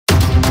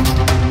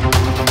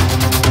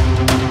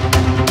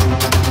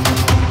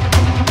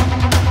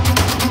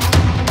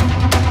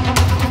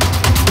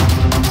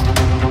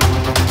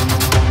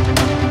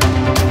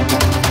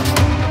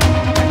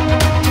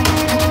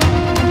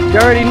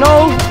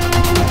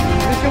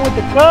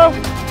go.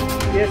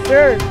 Yes,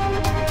 sir.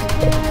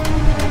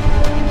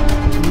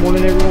 Good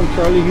morning, everyone.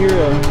 Charlie here.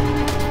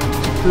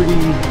 It's a pretty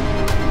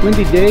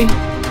windy day.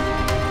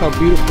 How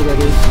beautiful that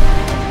is.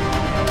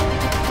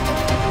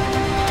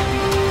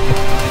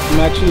 I'm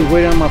actually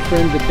waiting on my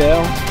friend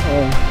Vidal.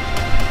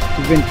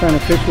 We've been trying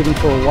to fish with him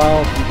for a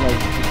while, like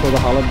before the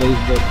holidays,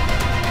 but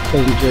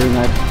cousin Jerry and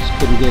I just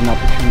couldn't get an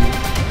opportunity.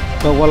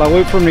 But while I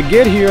wait for him to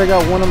get here, I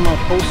got one of my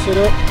posts set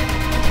up.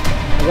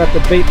 I got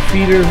the bait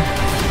feeder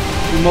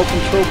remote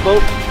control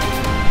boat.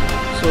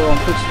 So I'm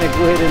fixing to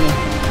go ahead and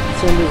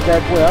send this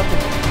bad boy out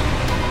there.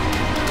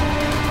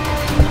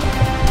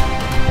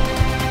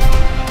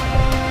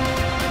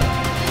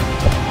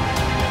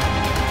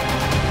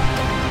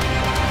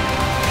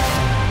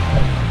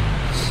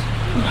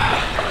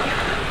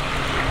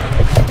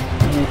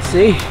 Let's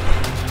see.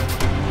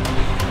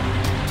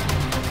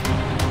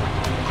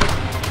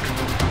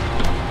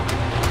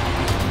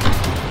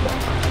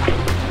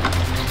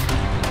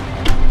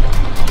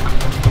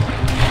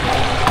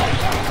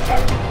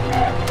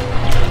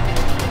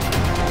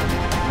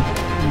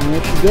 And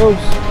there she goes.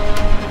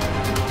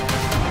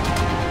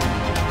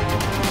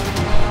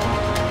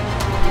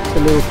 It's a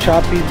little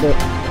choppy, but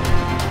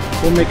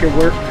we'll make it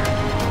work.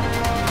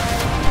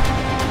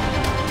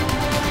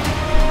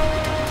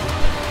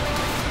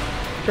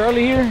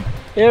 Charlie here.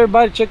 Hey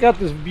everybody, check out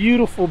this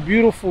beautiful,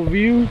 beautiful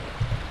view.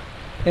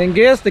 And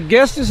guess the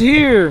guest is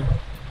here.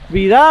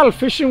 Vidal,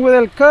 fishing with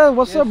El Cuz.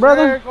 What's up,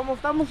 brother? Sir. ¿Cómo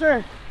estamos,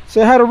 sir?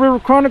 Say hi to River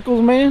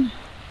Chronicles, man.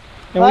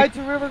 And Hi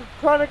to River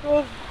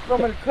Chronicles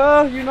from El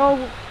Cuz. You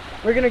know,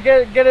 we're gonna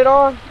get it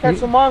on, catch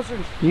some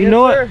monsters. You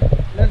know sir. it.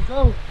 Let's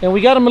go. And we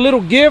got him a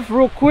little gift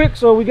real quick.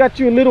 So we got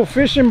you a little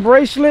fishing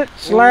bracelet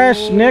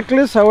slash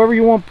necklace, however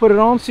you want to put it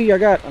on. See, I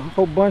got a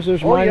whole bunch.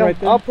 There's mine right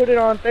there. I'll put it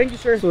on. Thank you,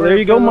 sir. So there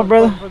you go, my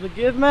brother. For the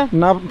gift, man.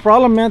 No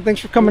problem, man.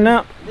 Thanks for coming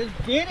out. Let's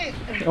get it.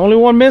 The only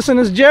one missing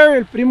is Jerry,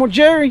 El Primo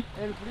Jerry.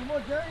 El Primo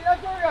Jerry, yeah,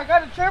 Jerry, I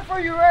got a chair for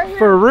you right here.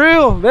 For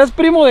real. That's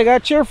Primo. They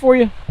got a chair for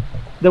you.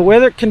 The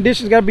weather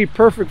conditions got to be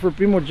perfect for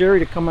Primo Jerry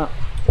to come out.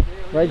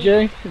 Right,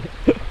 Jerry?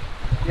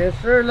 Yes,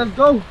 sir. Let's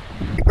go.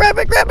 Grab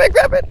it, grab it,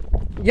 grab it.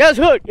 Yes,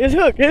 hook. It's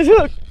hook. It's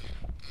hook.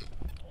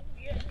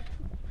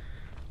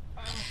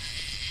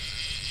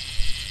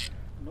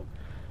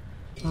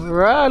 All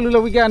right,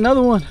 Lula, we got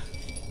another one.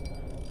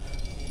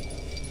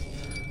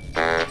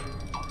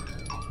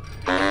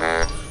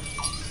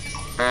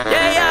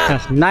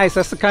 That's nice.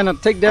 That's the kind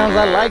of takedowns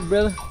I like,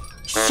 brother.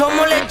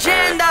 Somos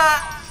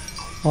leyenda.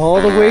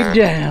 All the way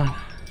down.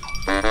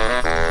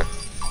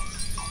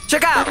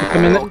 Check out.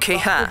 Okay,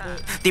 ha.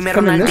 Dime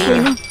Coming this way,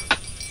 Ronaldinho. huh?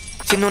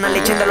 Siendo una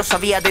leyenda lo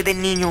sabía desde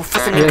niño.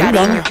 Fuese mi Yeah, he's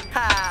cariño.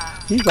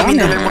 He's on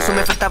Comiendo el there. almuerzo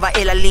me faltaba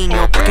el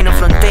aliño. Porque no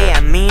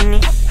frontea, mini.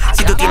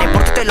 Si tú tienes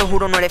porte te lo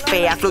juro no eres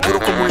fea. Flow duro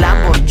como un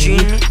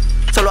Lamborghini.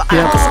 Solo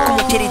hago cosas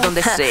como quiere y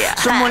donde sea.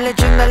 Somos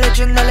leyenda,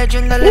 leyenda,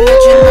 leyenda,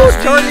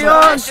 leyendas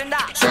vivas.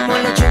 Somos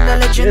leyenda,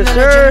 leyenda,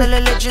 leyenda,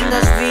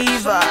 leyendas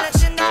vivas.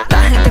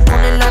 La gente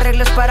pone las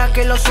reglas para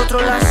que los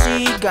otros las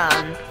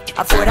sigan.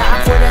 Afuera,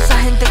 afuera esa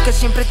gente que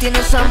siempre tiene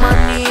esa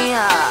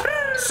manía.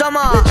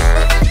 Somos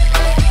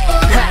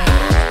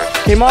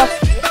Came off.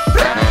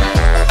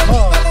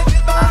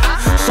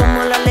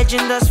 Somos las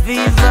leyendas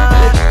vivas.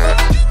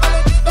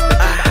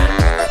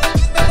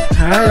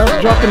 Alright, I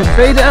was dropping the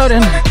bait out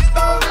and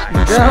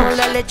Somos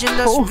las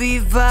leyendas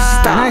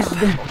vivas. nice.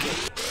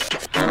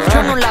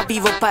 Yo no la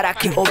vivo para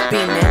que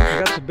opinen I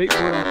got the bait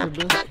for it,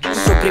 brother.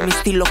 sobre mi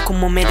estilo,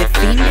 como me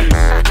defines.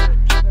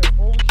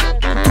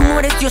 Tú no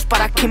eres Dios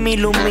para que me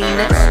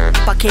ilumines,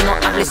 pa' que no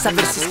hables a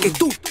ver si es que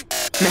tú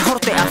mejor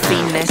te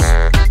afines.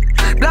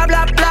 Bla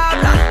bla bla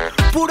bla,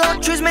 puro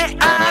chisme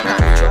habla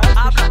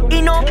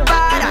y no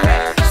para,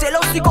 se lo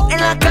digo en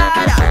la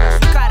cara.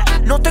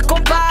 No te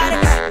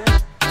compares,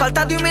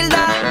 falta de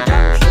humildad.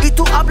 Y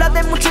tú hablas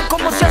de mucho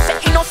cómo se hace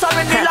y no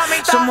sabes ni la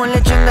mitad. Somos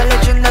leyenda,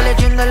 leyenda,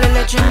 leyenda,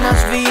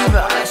 leyendas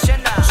vivas.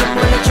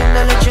 Somos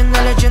leyenda,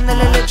 leyenda, leyenda,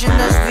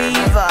 leyendas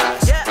vivas.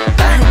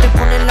 La gente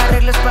pone las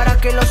reglas para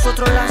que los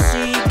otros las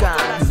sigan.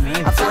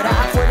 Afuera,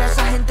 afuera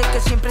esa gente que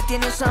siempre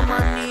tiene esa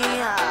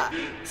manía.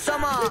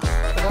 Somos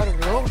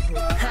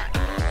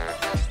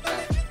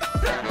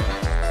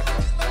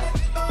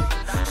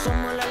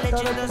Somos las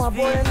leyendas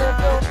vivas.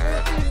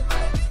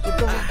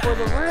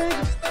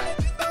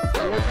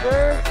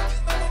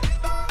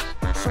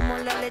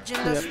 Somos las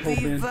leyendas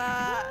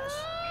vivas.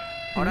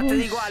 Ahora te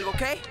digo algo,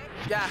 ¿ok?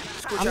 Ya,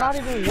 escucha.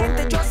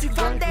 Gente, yo soy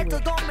fan de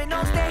todo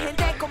menos de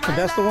gente como So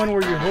that's the one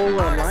where your whole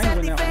line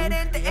went out.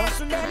 diferente, es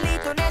un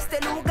delito en este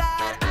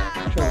lugar.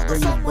 Try to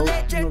bring the boat.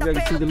 You know, I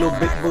can see the little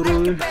big boat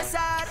over there.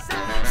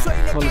 Soy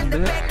Hold leyenda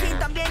it de back. Becky,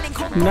 también en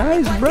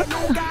Nice, bro.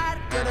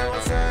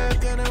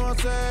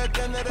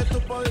 ¿Quién eres tú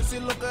para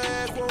decir lo que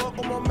es? Juego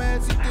como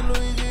Messi, estilo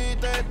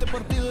Higuita. Este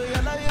partido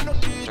ya nadie nos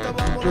quita.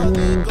 Vamos a la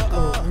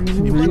disco,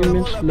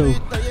 Really slow.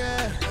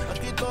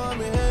 aquí toda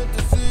mi gente,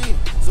 sí.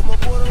 Somos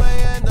puro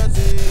leyenda,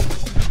 sí.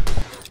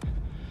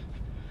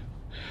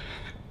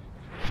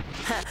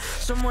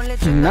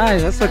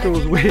 Nice, that sucker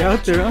was way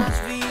out there, huh?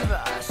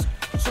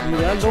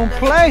 Yeah, don't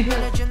play. See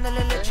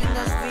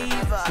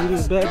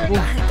this bad boy.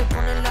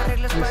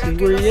 Let's see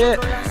where you at.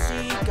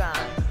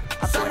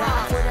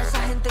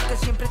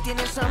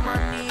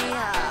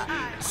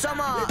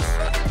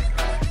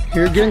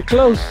 You're getting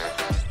close.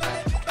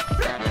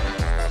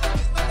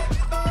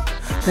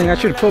 I think I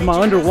should have put my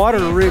underwater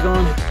rig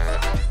on.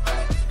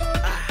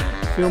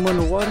 Film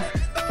underwater.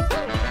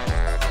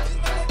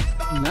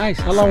 Nice.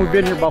 How long we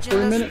been here? About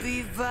 40 minutes?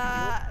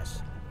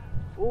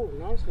 Oh,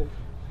 nice one.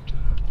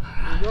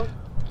 There you go.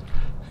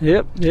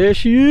 Yep, there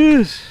she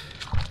is.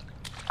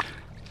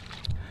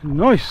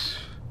 Nice.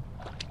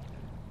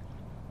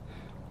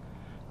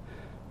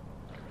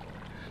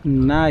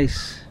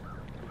 Nice.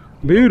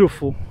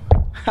 Beautiful.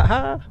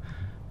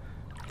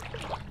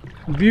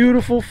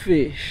 Beautiful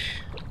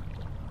fish.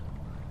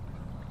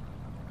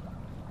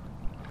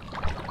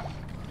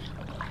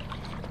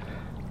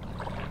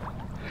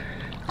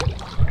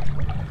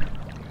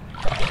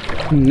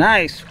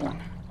 Nice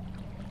one.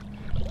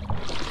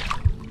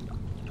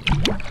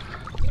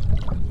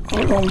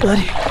 Hold on,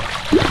 buddy.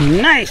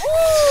 Nice.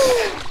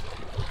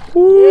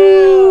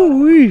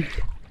 Woo-wee.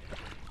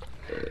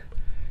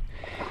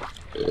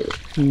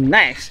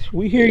 Nice.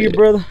 We hear you,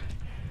 brother.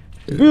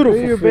 Beautiful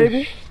Here, fish.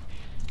 baby.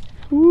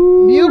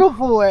 Woo.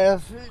 Beautiful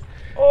ass fish.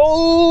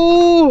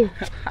 Oh!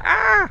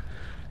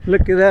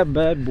 Look at that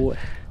bad boy.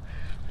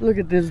 Look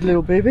at this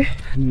little baby.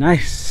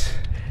 Nice.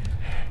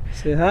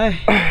 Say hi.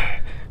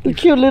 The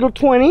cute little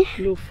 20. A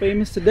little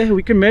famous today.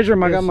 We can measure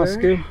him. I Yes, got my sir.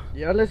 scale.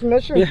 Yeah, let's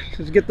measure. Yeah,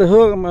 let's get the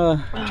hook. I'm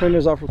gonna turn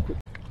this off real quick.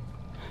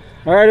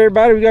 All right,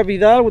 everybody. We got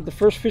Vidal with the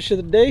first fish of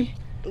the day.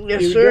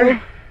 Yes, Here we sir. go.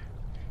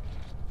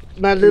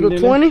 My little And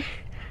then, 20.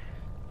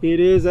 It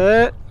is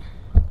at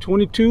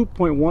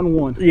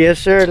 22.11. Yes,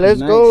 sir.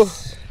 Let's go.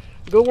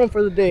 Good one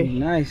for the day.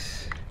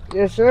 Nice.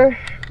 Yes, sir.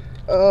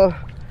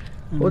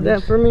 Hold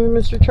that for me,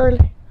 Mr.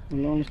 Charlie.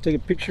 Hold on, let's take a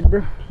picture,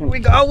 bro. We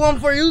got one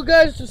for you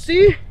guys to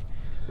see.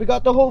 We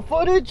got the whole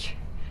footage.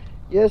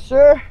 Yes,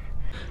 sir.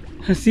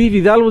 I see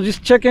Vidal was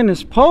just checking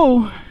his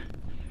pole.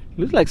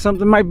 Looks like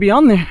something might be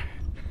on there.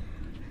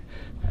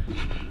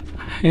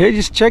 Yeah,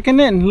 just checking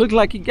in. Looks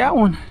like he got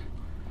one.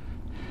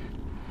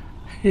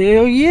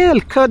 Hell yeah,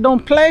 the cut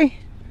don't play.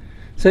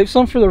 Save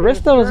some for the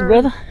rest of us, sir.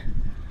 brother.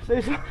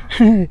 Say so.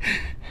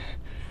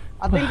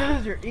 I think this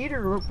is your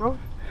eater, bro.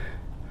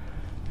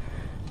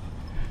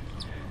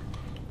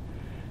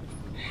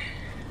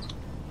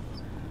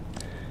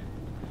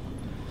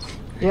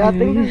 Yeah, I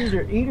think this is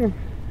your eater.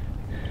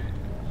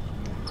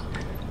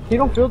 He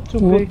don't feel too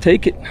We'll big.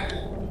 take it.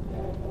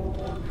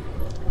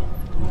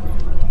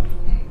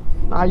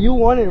 Nah, you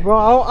want it,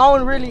 bro. I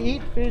don't really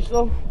eat fish,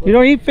 though. You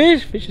don't eat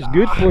fish? Fish is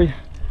good for you.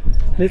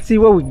 Let's see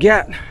what we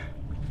got.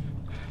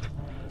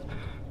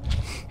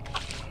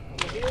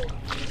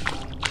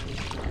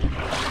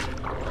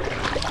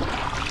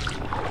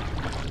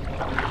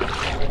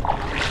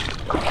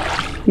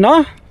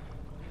 No?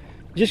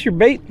 Just your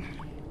bait?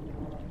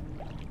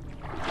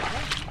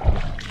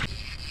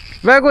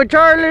 Back with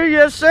Charlie,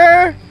 yes,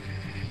 sir.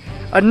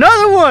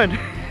 Another one.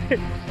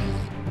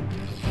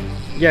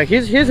 Yeah,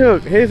 his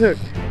hook, his hook.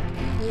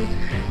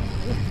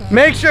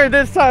 Make sure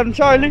this time,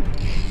 Charlie.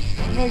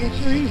 Making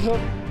sure he's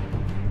hooked.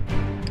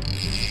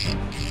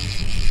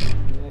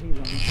 Yeah, he's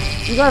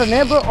on. You got an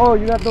amber? Oh,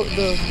 you got the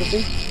thing.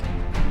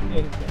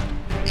 Yeah, he's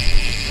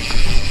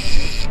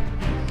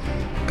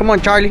got. Come on,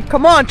 Charlie.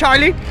 Come on,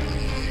 Charlie.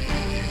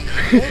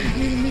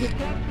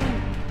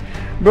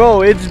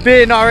 Bro, it's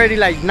been already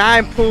like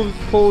 9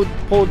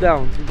 pulled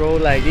down, bro.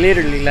 Like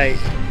literally, like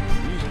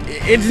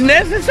it's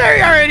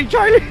necessary already,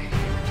 Charlie.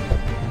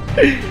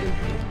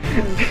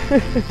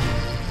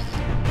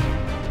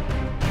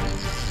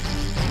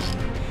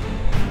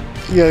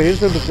 Yeah, here's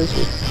where the fish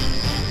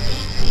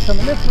is.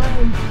 Coming this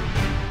way.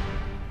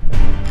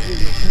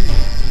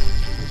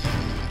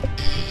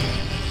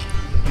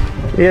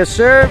 Yes,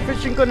 sir.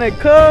 Fishing gonna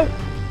cook.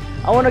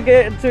 I want to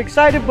get too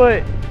excited,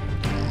 but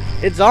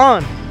it's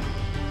on.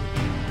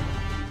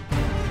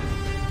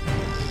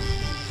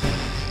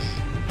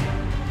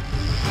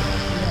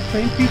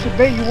 Same piece of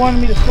bait you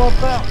wanted me to swap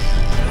out.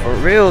 For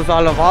real, it's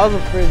all of all the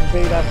fish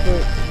bait I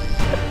put.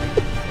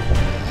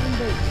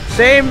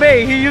 Same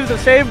bait. He used the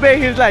same bait.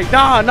 He was like,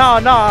 nah.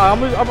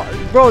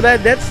 Bro,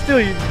 that's still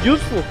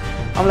useful.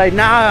 I'm like,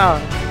 nah.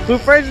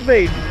 Put fresh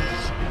bait.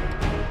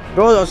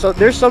 Bro, so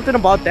there's something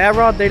about that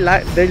rod. They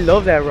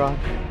love that rod.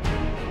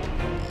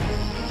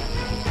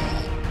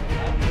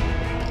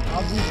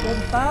 I'll do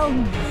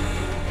 7,000.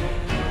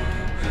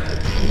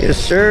 Yes,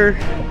 sir.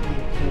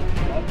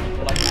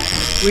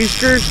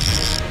 Whiskers.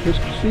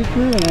 Whisker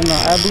Seeker and then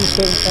Abu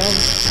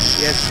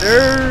 7,000. Yes,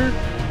 sir.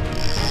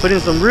 Putting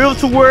some reels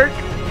to work.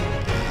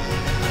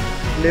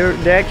 They're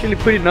actually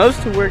putting us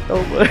to work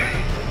though, but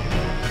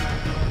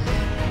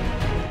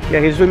yeah,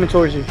 he's swimming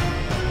towards you.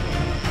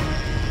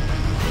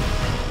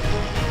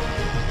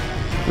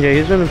 Yeah,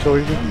 he's swimming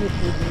towards you.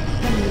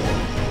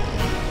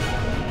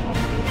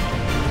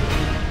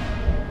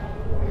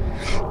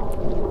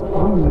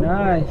 Oh,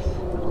 nice.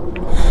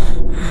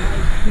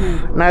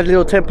 Nice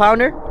little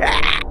 10-pounder.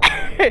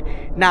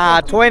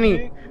 Nah,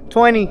 20.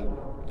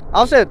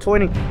 I'll say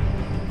 20. 5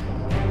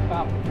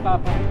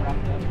 pounds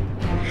wrapped up.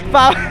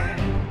 5.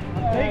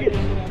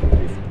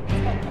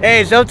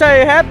 Hey,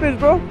 sometimes it happens,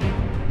 bro.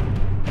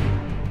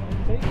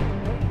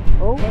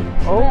 Oh.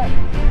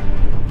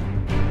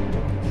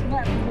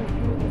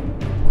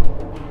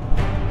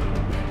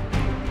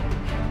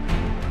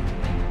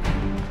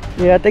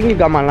 Yeah, I think you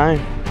got my line.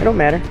 It don't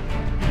matter.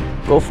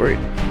 Go for it.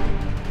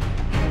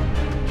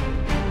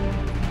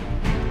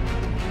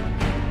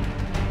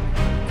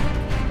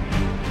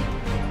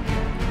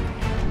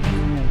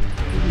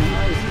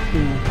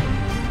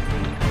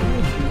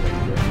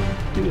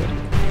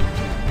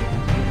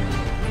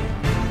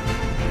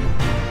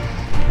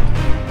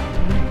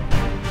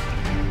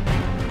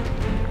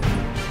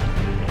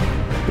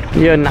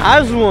 Yeah,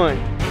 nice one.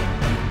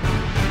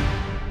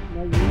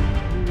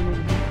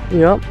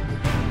 Yep.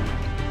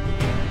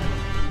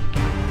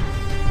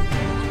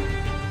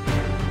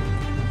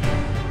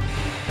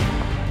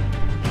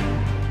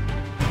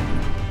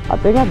 I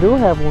think I do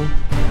have one.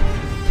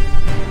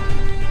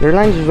 Your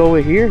line's just over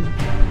here.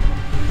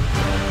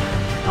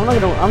 I'm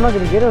not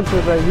gonna get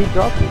until like he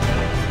drops it.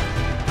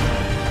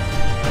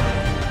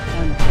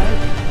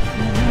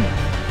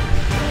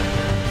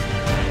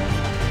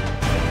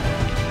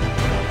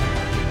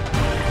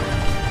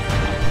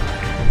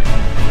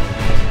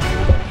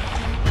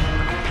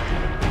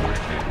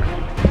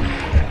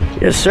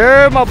 Yes,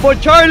 sir, my boy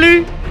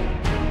Charlie.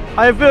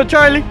 How you feel,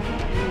 Charlie?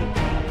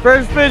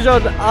 First fish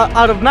out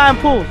of 9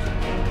 pulls.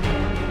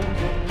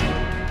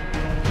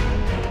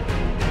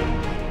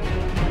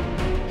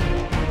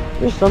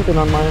 There's something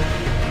on mine.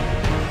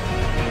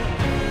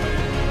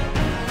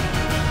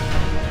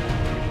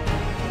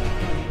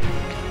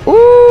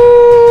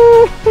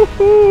 Ooh!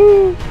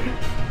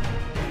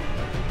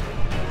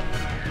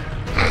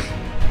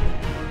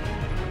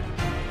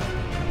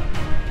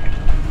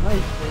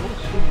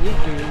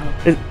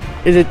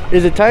 Is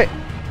it tight?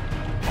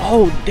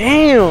 Oh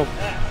damn!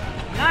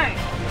 Nice.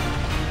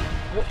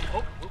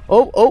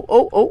 Oh.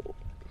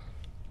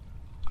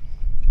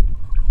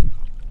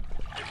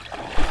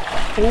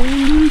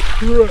 Holy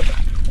crap.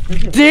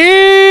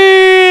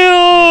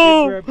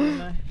 Damn!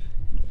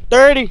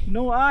 30.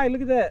 No eye,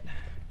 look at that.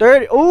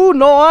 30. Oh,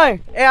 no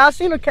eye. Hey, I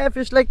seen a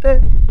catfish like that.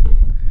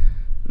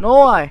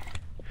 No eye.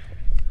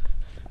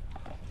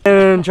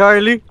 And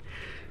Charlie,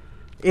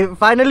 it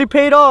finally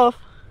paid off.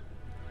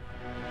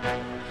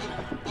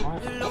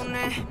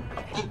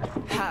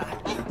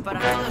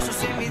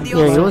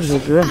 Yeah, yours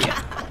is good.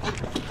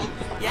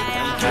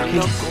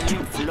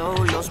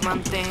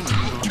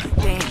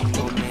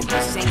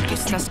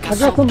 I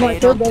got some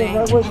right there, but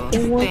that was the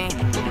same one.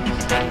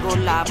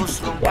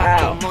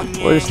 Wow.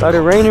 Well, it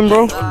started raining,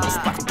 bro.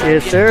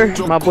 Yes, sir.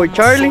 My boy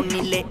Charlie.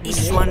 We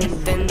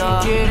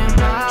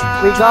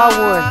got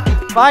one.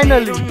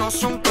 Finally.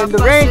 And the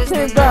rain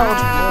came down.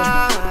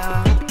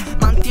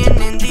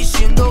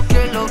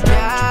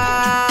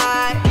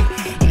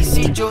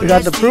 We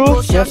got the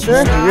proof. Yes,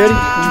 sir. You ready?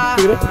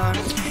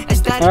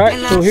 Alright,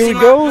 so here we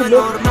go.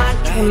 Look.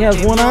 Only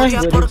has one eye,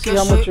 but let's see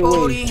how much it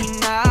weighs.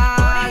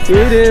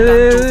 It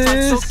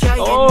is.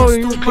 Oh,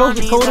 you were close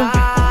to Coda.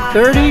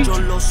 30.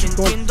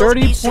 Going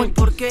 30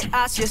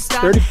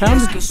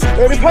 pounds.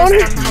 30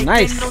 pounds.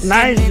 Nice.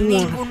 Nice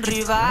one.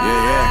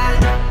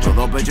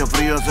 Todo pecho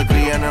frío se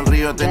cría en el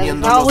río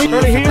teniendo lo suyo,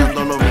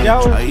 sacando lo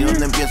mío. Ahí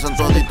donde empiezan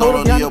toditos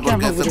los líos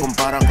porque se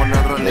comparan con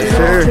el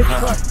relevo.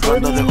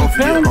 Cuando dejo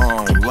frío,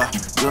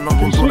 yo no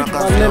monto una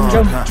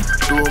canción.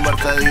 Tu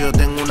Mercedes, yo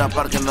tengo una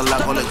parking en la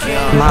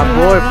colección. My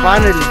boy,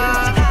 finally.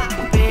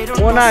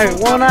 One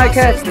eye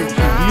catfish.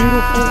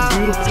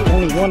 Beautiful,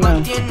 only one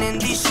eye.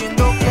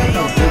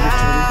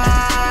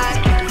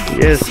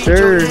 Yes,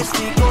 sir.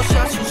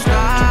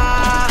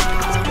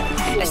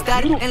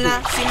 En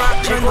la cima,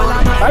 llegó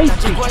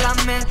la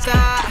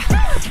meta.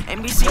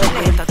 En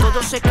bicicleta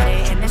todos se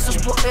creen esos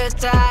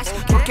poetas,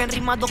 porque han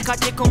rimado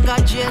calle con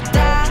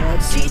galletas.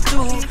 Si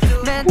tú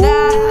me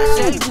das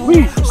el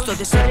gusto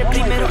de ser el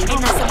primero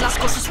en hacer las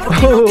cosas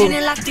porque no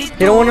tiene la actitud.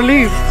 You don't want to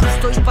leave. No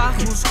estoy pa'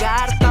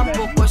 juzgar,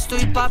 tampoco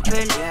estoy pa'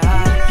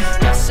 pelear.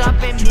 Ya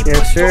saben mi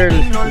puesto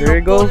y no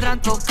lo podrán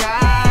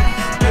tocar.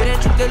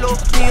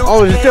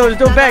 Oh, it's still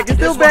back. It's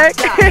still back.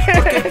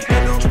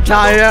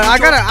 Nah, yeah,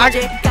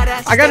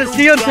 I gotta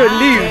see until it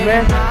leaves,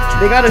 man.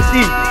 They gotta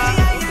see.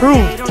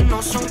 Prove.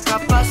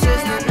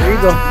 There you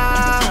go.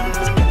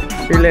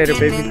 See you later,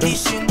 baby. You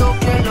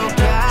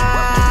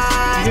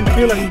didn't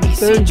feel like you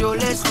said.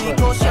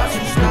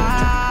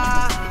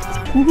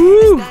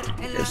 Woohoo!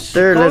 Yes,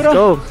 sir. Let's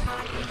go.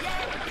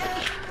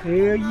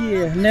 Hell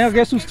yeah. Now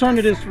guess whose turn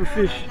it is for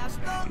fish?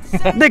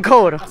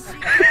 Dakota.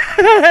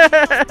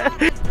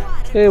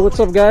 Hey, what's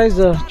up, guys?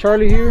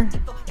 Charlie here.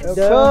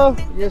 Vidal.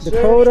 Yes,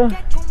 Dakota.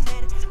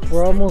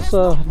 We're almost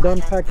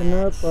done packing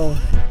up.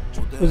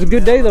 It was a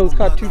good day though. We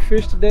caught 2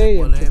 fish today,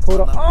 and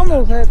Dakota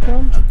almost had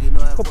some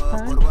a couple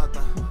times.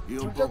 We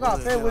still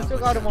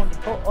got him on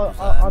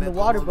the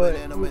water, but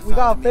we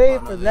got Faye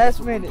for the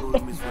last minute.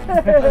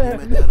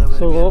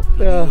 So it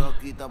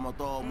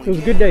was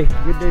a good day.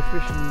 Good day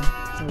fishing.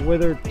 The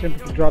weather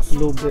temperature dropped a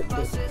little bit,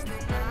 but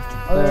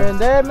other than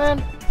that,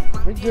 man,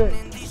 we're good.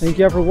 Thank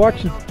y'all for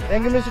watching.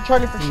 Thank you, Mr.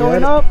 Charlie, for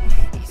showing up.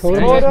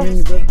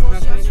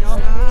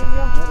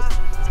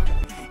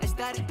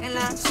 Estar en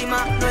la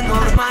cima no es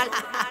normal.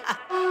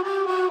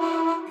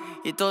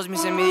 Y todos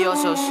mis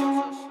envidiosos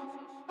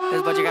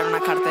les va a llegar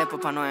una carta de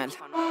Papá Noel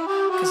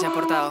que se ha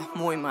portado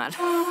muy mal.